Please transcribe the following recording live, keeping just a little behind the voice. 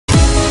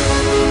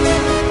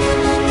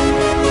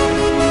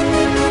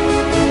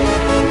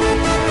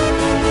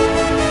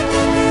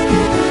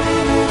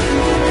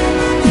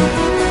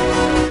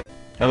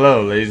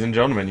Hello, ladies and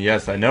gentlemen.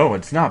 Yes, I know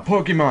it's not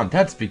Pokemon.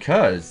 That's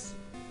because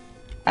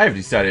I've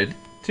decided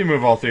to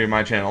move all three of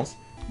my channels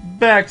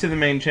back to the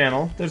main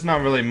channel. There's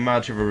not really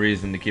much of a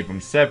reason to keep them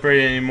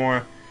separated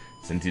anymore,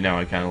 since, you know,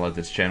 I kind of let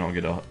this channel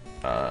get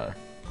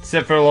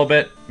sit for a little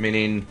bit,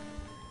 meaning,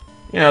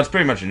 you know, it's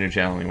pretty much a new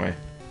channel anyway.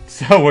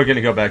 So we're going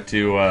to go back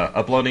to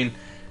uploading.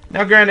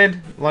 Now, granted,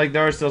 like,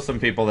 there are still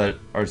some people that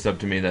are sub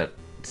to me that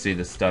see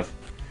this stuff,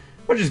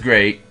 which is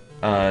great.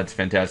 It's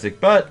fantastic,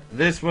 but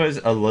this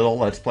was a little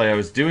Let's Play I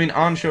was doing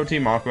on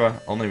ShoTeamAqua.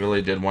 Only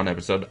really did one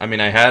episode. I mean,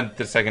 I had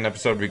the second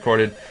episode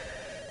recorded,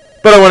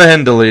 but I went ahead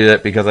and deleted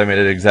it because I made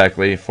it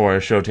exactly for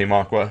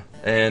ShoTeamAqua.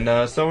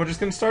 And so we're just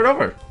going to start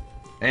over.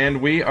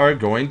 And we are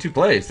going to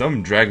play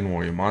some Dragon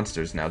Warrior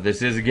Monsters. Now,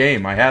 this is a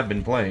game I have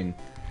been playing.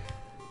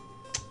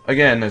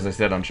 Again, as I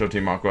said, on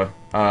ShoTeamAqua.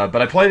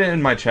 But I played it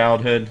in my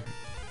childhood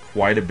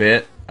quite a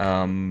bit.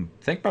 I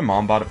think my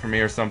mom bought it for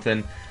me or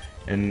something.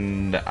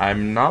 And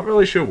I'm not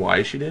really sure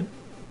why she did,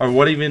 or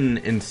what even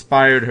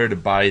inspired her to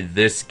buy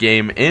this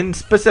game in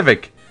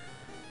specific.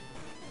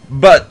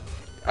 But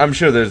I'm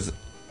sure there's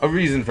a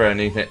reason for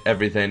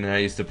everything. I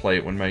used to play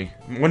it when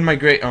my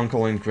great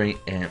uncle and great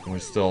aunt were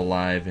still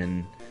alive,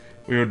 and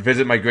we would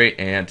visit my great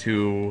aunt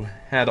who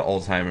had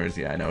Alzheimer's.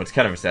 Yeah, I know, it's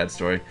kind of a sad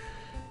story,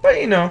 but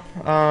you know,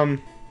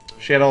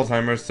 she had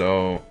Alzheimer's,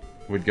 so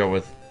we'd go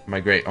with my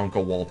great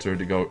uncle Walter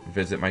to go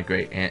visit my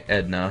great aunt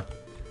Edna.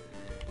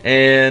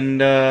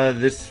 And I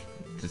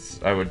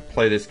would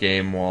play this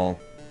game while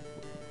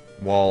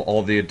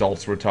all the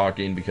adults were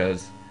talking,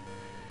 because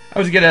I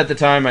was a kid at the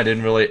time. I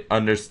didn't really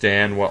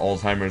understand what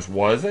Alzheimer's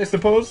was, I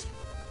suppose,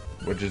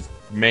 which is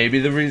maybe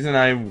the reason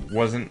I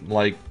wasn't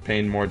like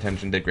paying more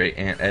attention to Great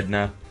Aunt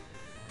Edna.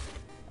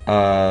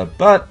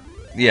 But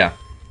yeah,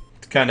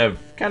 it's kind of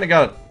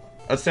got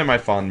a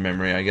semi-fond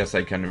memory. I guess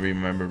I kind of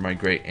remember my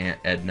Great Aunt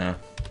Edna.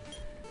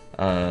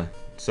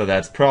 So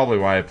that's probably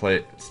why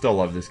I still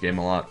love this game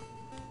a lot.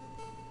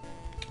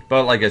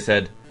 But like I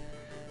said,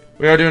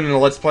 we are doing a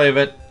Let's Play of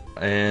it,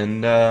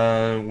 and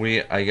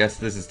I guess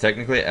this is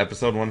technically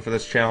episode 1 for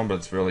this channel, but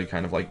it's really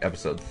kind of like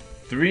episode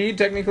 3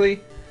 technically.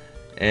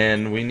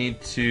 And we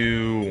need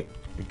to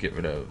get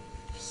rid of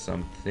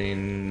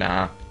something,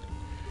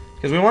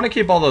 because we want to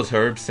keep all those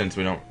herbs, since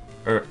we don't,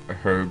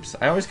 herbs,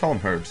 I always call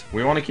them herbs.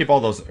 We want to keep all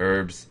those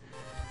herbs,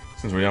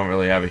 since we don't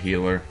really have a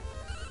healer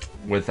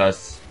with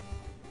us,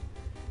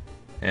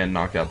 and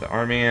knock out the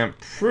army ant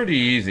pretty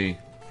easy.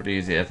 Pretty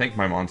easy. I think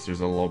my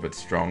monsters are a little bit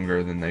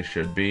stronger than they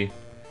should be,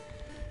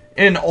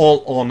 in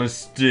all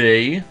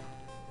honesty,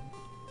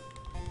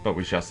 but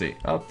we shall see.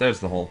 Oh,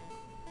 there's the hole.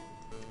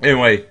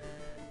 Anyway,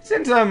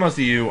 since most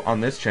of you on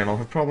this channel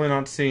have probably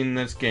not seen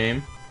this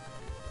game,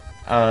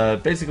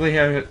 basically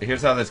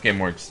here's how this game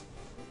works.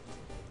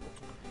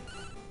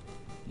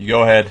 You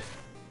go ahead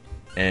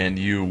and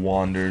you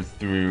wander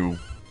through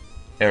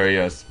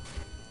areas.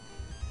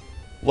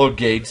 Little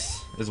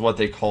gates is what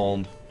they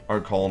are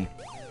called.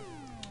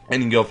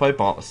 And you go fight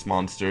boss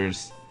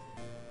monsters,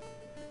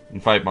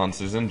 and fight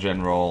monsters in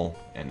general,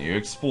 and you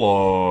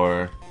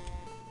explore,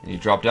 and you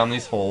drop down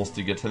these holes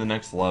to get to the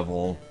next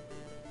level.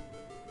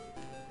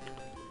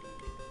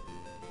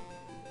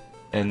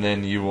 And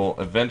then you will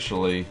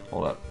eventually,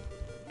 hold up,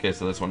 okay,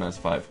 so this one has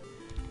 5.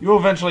 You will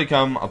eventually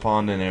come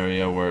upon an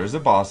area where there's a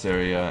boss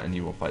area, and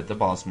you will fight the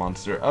boss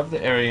monster of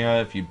the area.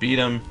 If you beat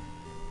him,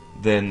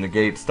 then the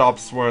gate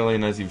stops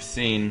swirling, as you've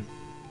seen.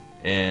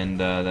 And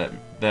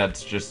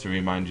that's just to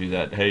remind you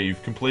that, hey,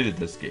 you've completed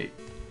this gate.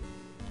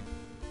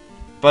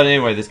 But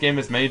anyway, this game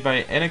is made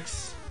by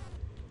Enix,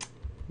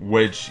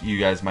 which you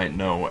guys might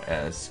know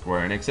as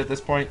Square Enix at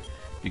this point,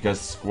 because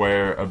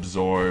Square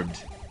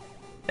absorbed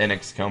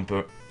Enix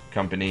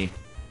company,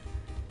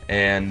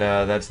 and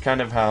that's kind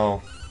of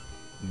how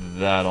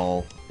that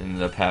all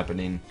ended up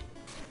happening.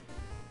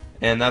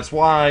 And that's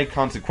why,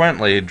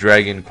 consequently,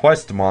 Dragon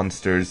Quest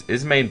Monsters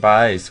is made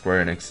by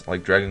Square Enix.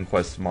 Like, Dragon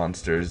Quest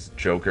Monsters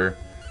Joker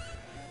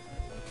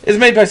is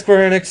made by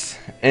Square Enix.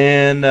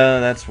 And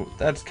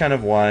that's kind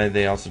of why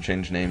they also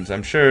changed names.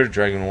 I'm sure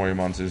Dragon Warrior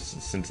Monsters,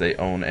 since they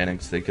own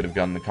Enix, they could have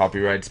gotten the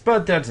copyrights.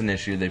 But that's an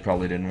issue they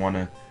probably didn't want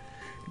to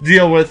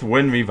deal with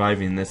when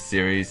reviving this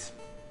series.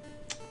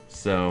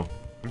 So,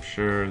 I'm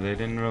sure they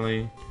didn't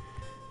really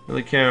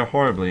care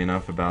horribly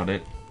enough about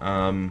it.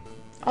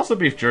 Also,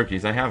 beef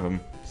jerkies. I have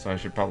them. So I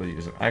should probably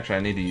use them. Actually, I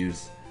need to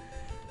use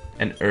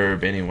an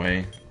herb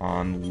anyway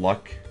on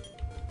luck.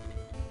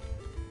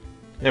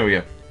 There we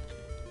go.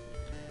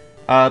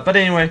 But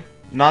anyway,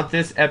 not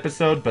this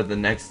episode, but the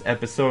next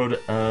episode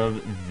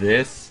of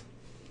this,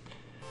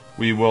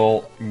 we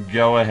will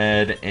go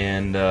ahead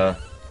and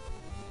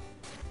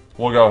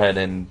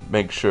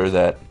make sure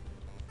that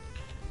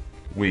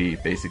we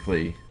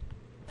basically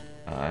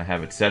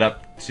have it set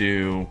up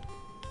to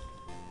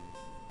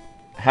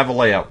have a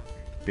layout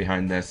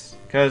behind this,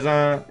 because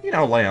you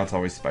know, layouts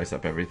always spice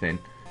up everything.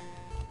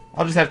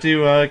 I'll just have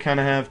to kind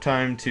of have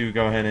time to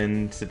go ahead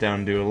and sit down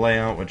and do a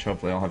layout, which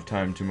hopefully I'll have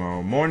time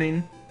tomorrow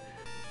morning,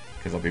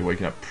 because I'll be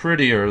waking up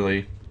pretty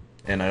early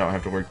and I don't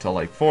have to work till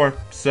like 4,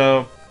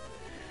 so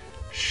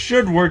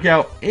should work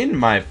out in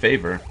my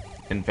favor,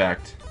 in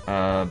fact.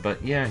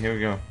 But yeah, here we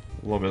go.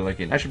 A little bit of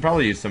licking. I should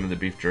probably use some of the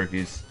beef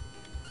jerkies.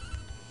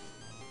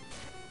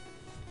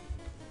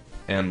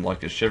 And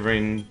luck is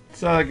shivering,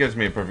 so that gives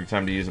me a perfect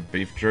time to use a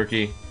beef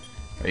jerky.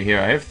 Right here,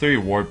 I have 3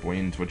 warp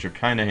wings, which are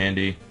kind of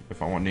handy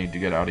if I need to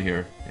get out of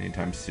here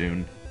anytime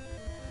soon.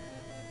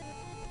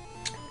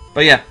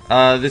 But yeah,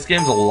 this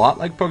game's a lot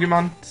like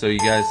Pokemon, so you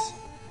guys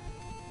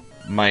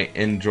might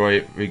enjoy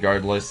it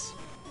regardless.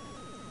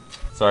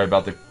 Sorry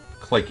about the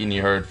clicking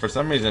you heard. For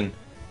some reason,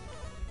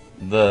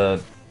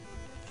 the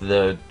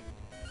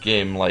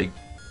game, like,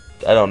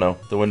 I don't know,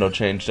 the window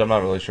changed. I'm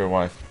not really sure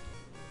why.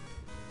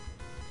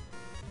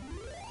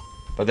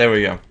 But there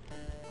we go.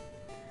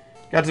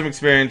 Got some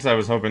experience. I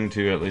was hoping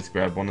to at least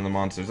grab one of the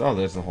monsters. Oh,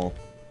 there's the hole.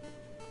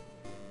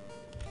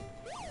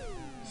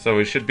 So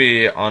we should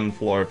be on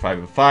floor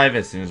 5 of 5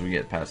 as soon as we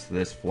get past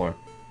this floor.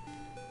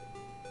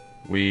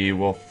 We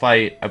will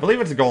fight, I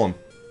believe it's a golem.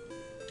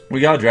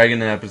 We got a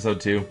dragon in episode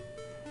 2,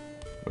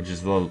 which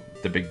is the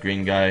big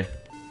green guy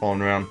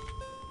falling around.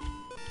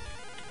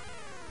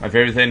 My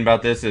favorite thing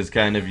about this is you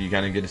kind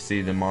of get to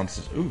see the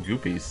monsters. Ooh,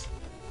 goopies.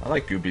 I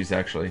like goopies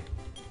actually.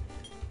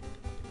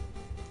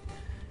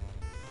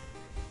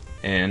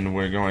 And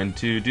we're going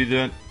to do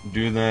that.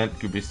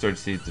 Goopy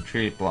starts to eat the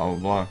treat, blah blah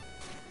blah.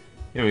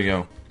 Here we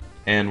go.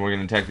 And we're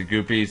going to attack the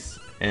goopies.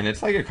 And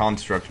it's like a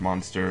construct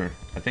monster.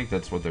 I think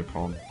that's what they're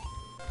called.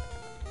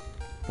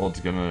 Well, it's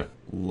going to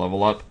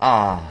level up.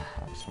 Ah,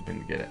 I was hoping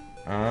to get it.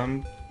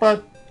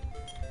 But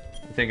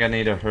I think I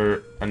need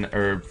an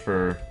herb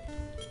for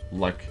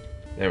luck.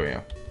 There we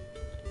go.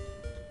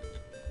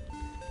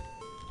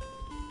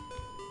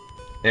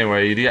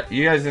 Anyway,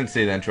 you guys didn't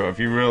see the intro. If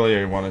you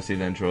really want to see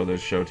the intro,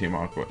 there's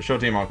ShoTeamAqua.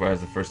 ShoTeamAqua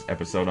has the first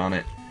episode on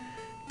it.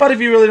 But if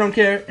you really don't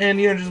care, and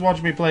you're just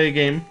watching me play a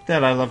game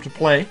that I love to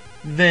play,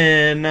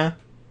 then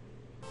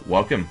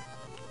welcome.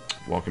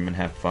 Welcome and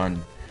have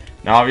fun.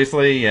 Now,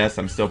 obviously, yes,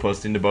 I'm still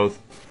posting to both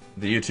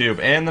the YouTube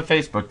and the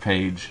Facebook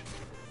page.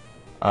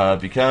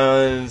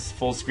 Because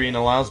Fullscreen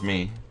allows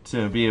me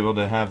to be able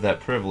to have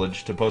that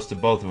privilege to post to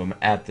both of them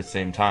at the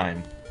same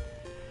time.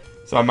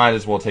 So I might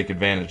as well take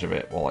advantage of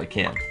it while I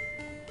can.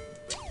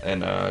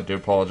 And I do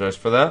apologize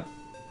for that,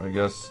 I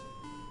guess.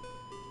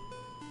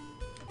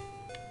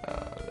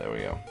 There we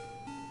go.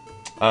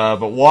 But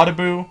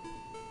Wataboo,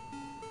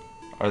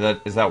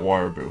 is that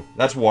Waraboo?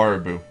 That's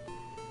Waraboo.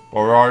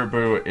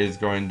 Waraboo is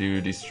going to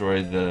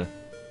destroy the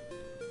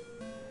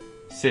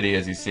city,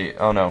 as you see.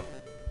 Oh no,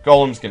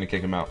 Golem's going to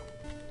kick him out.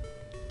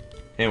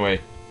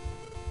 Anyway.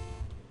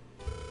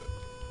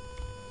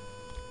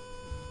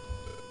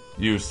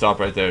 You stop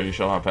right there, you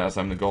shall not pass.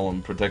 I'm the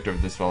Golem, protector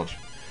of this village.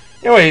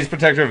 Anyway, he's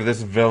protector of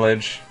this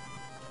village.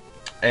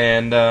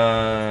 And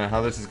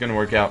how this is going to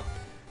work out.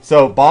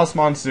 So, boss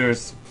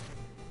monsters,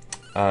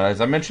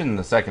 as I mentioned in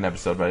the second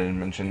episode, but I didn't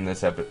mention in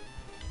this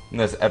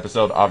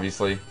episode,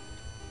 obviously.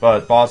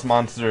 But boss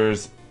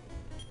monsters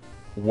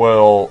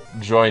will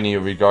join you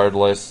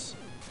regardless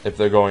if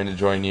they're going to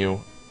join you.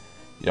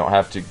 You don't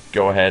have to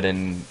go ahead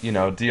and,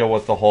 deal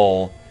with the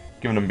whole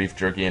giving them beef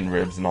jerky and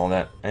ribs and all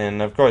that.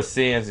 And of course,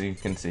 as you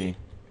can see,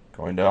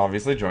 going to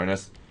obviously join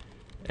us.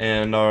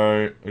 And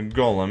our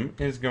Golem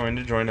is going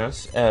to join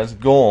us as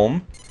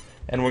Golem.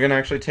 And we're going to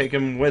actually take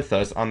him with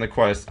us on the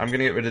quest. I'm going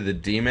to get rid of the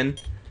demon.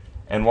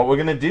 And what we're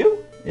going to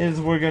do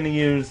is we're going to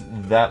use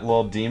that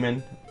little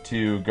demon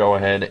to go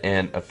ahead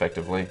and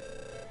effectively...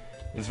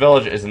 This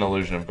village is an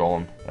illusion of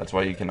Golem. That's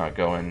why you cannot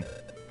go in.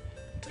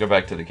 Let's go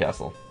back to the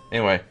castle.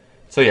 Anyway,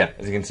 so yeah,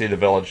 as you can see, the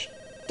village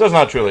does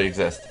not truly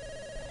exist.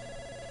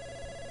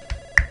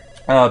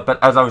 But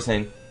as I was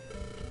saying...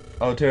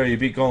 Oh, Terry, you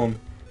beat Golem.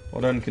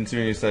 Well done,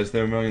 considering your size.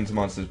 There are millions of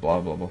monsters, blah,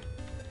 blah, blah.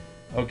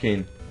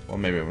 Okay, well,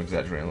 maybe I'm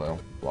exaggerating a little.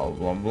 Blah,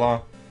 blah, blah,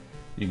 blah.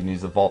 You can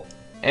use the vault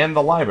and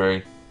the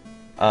library.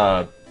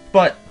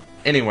 But,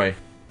 anyway.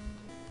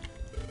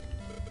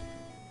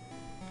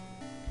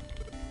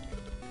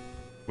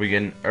 We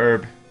get an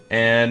herb.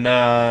 And,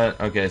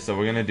 okay, so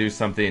we're gonna do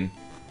something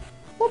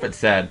a little bit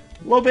sad.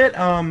 A little bit,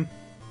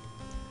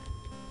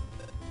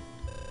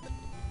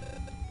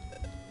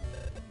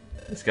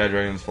 The Sky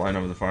Dragon's flying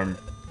over the farm.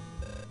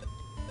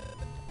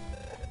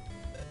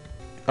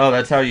 Oh,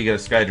 that's how you get a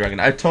Sky Dragon.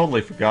 I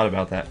totally forgot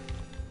about that.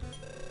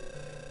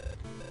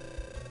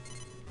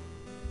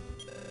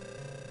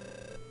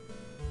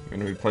 I'm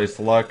gonna replace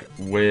luck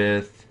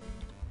with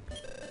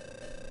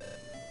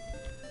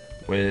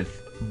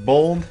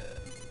bold.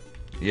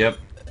 Yep.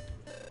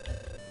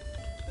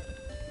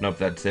 Nope,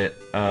 that's it.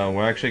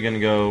 We're actually gonna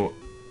go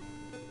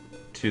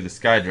to the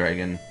Sky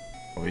Dragon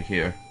over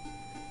here.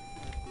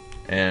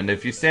 And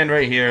if you stand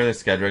right here, the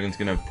Sky Dragon's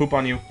gonna poop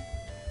on you.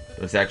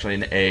 But it's actually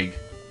an egg.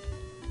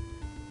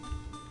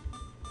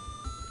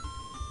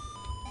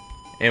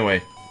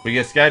 Anyway, we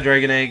get Sky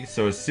Dragon egg,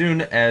 so as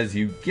soon as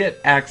you get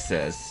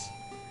access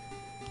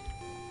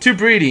to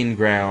breeding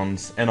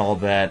grounds and all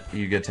that,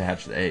 you get to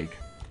hatch the egg.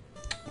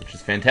 Which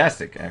is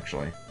fantastic,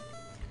 actually.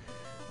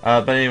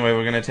 But anyway,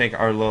 we're gonna take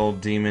our little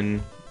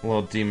demon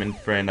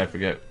friend. I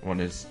forget what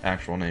his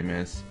actual name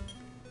is.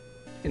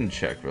 You can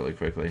check really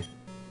quickly.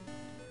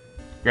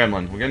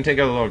 gremlin. We're going to take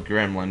a little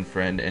gremlin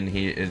friend, and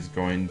he is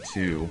going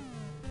to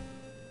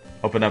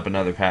open up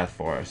another path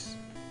for us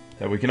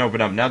that we can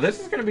open up. Now, this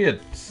is going to be a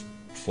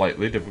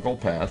slightly difficult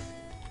path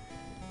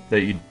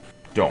that you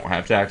don't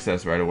have to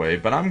access right away,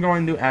 but I'm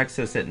going to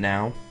access it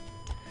now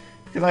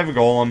because I have a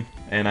golem,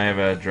 and I have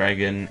a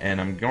dragon,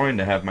 and I'm going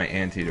to have my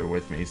anteater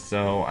with me,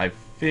 so I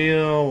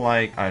feel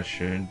like I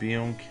should be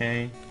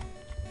okay.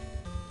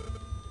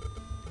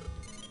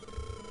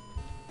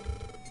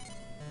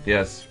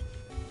 Yes.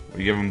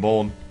 We give him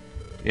bold.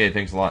 Yeah,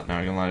 thanks a lot. Now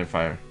I can light a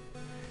fire.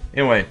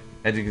 Anyway,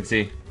 as you can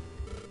see.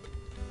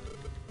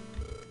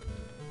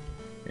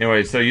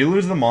 Anyway, so you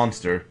lose the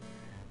monster,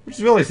 which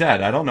is really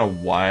sad. I don't know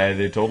why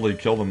they totally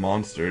kill the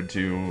monster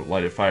to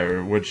light a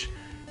fire, which,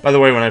 by the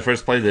way, when I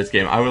first played this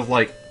game, I was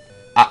like,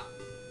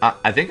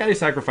 I think I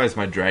sacrificed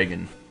my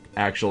dragon,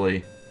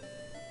 actually,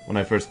 when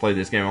I first played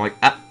this game. I'm like,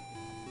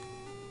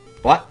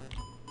 what?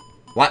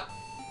 What?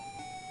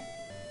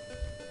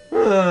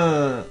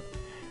 And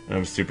I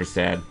was super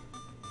sad.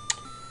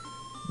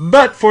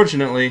 But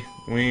fortunately,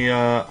 we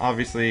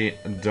obviously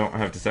don't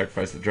have to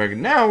sacrifice the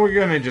dragon. Now we're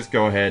gonna just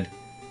go ahead,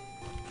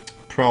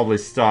 probably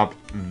stop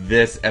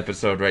this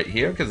episode right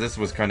here, because this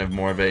was kind of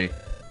more of a,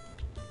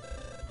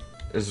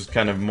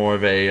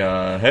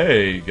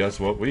 hey, guess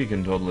what we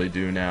can totally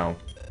do now.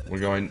 We're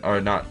going,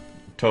 or not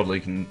totally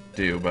can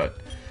do, but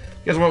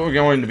guess what we're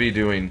going to be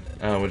doing,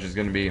 which is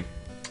going to be,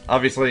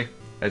 obviously,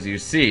 as you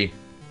see,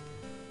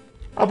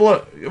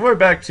 we're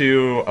back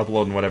to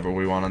uploading whatever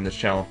we want on this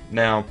channel.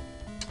 Now,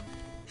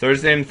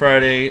 Thursday and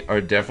Friday are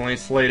definitely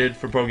slated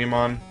for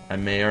Pokemon. I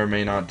may or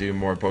may not do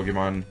more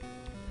Pokemon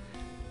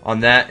on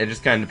that. It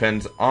just kind of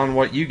depends on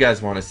what you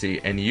guys want to see,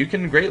 and you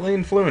can greatly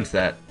influence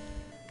that.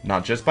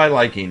 Not just by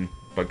liking,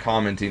 but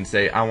commenting,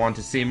 say, I want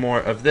to see more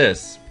of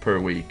this per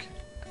week,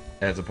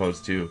 as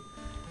opposed to,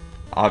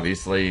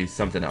 obviously,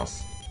 something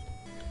else.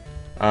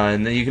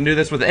 And then you can do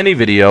this with any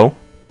video,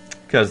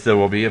 because there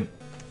will be a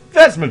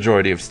vast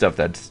majority of stuff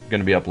that's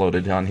going to be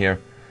uploaded on here.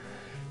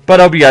 But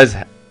I hope you guys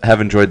have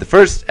enjoyed the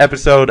first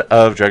episode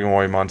of Dragon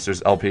Warrior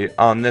Monsters LP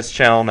on this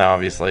channel. Now,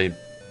 obviously,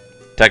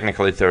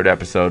 technically third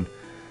episode,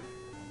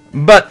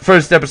 but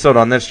first episode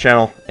on this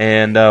channel.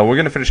 And we're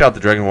going to finish out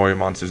the Dragon Warrior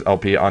Monsters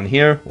LP on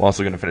here. We're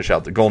also going to finish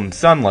out the Golden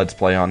Sun Let's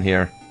Play on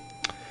here.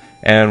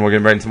 And we're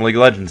going to bring some League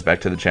of Legends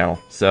back to the channel.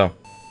 So,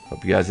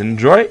 hope you guys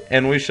enjoy,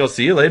 and we shall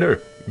see you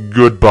later.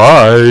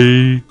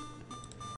 Goodbye!